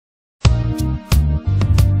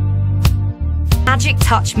Magic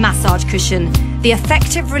Touch Massage Cushion, the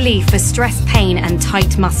effective relief for stress, pain and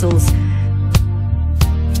tight muscles.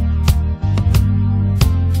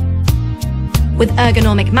 With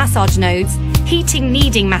ergonomic massage nodes, heating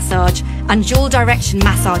kneading massage and dual direction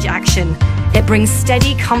massage action, it brings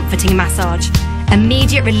steady, comforting massage,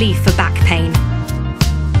 immediate relief for back pain.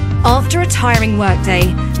 After a tiring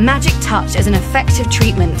workday, Magic Touch is an effective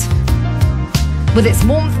treatment. With its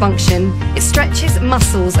warmth function, it stretches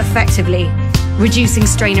muscles effectively, reducing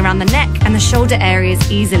strain around the neck and the shoulder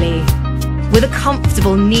areas easily. With a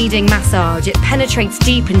comfortable kneading massage, it penetrates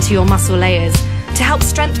deep into your muscle layers to help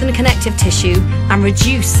strengthen connective tissue and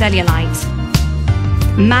reduce cellulite.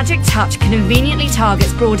 Magic Touch conveniently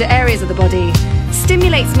targets broader areas of the body,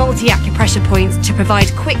 stimulates multi-acupressure points to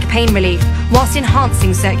provide quick pain relief whilst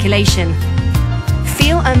enhancing circulation.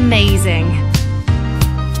 Feel amazing.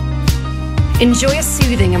 Enjoy a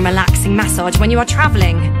soothing and relaxing massage when you are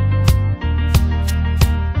traveling.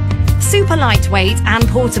 Super lightweight and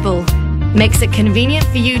portable, makes it convenient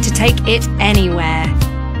for you to take it anywhere.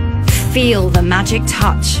 Feel the Magic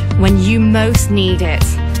Touch when you most need it,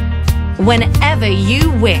 whenever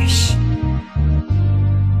you wish.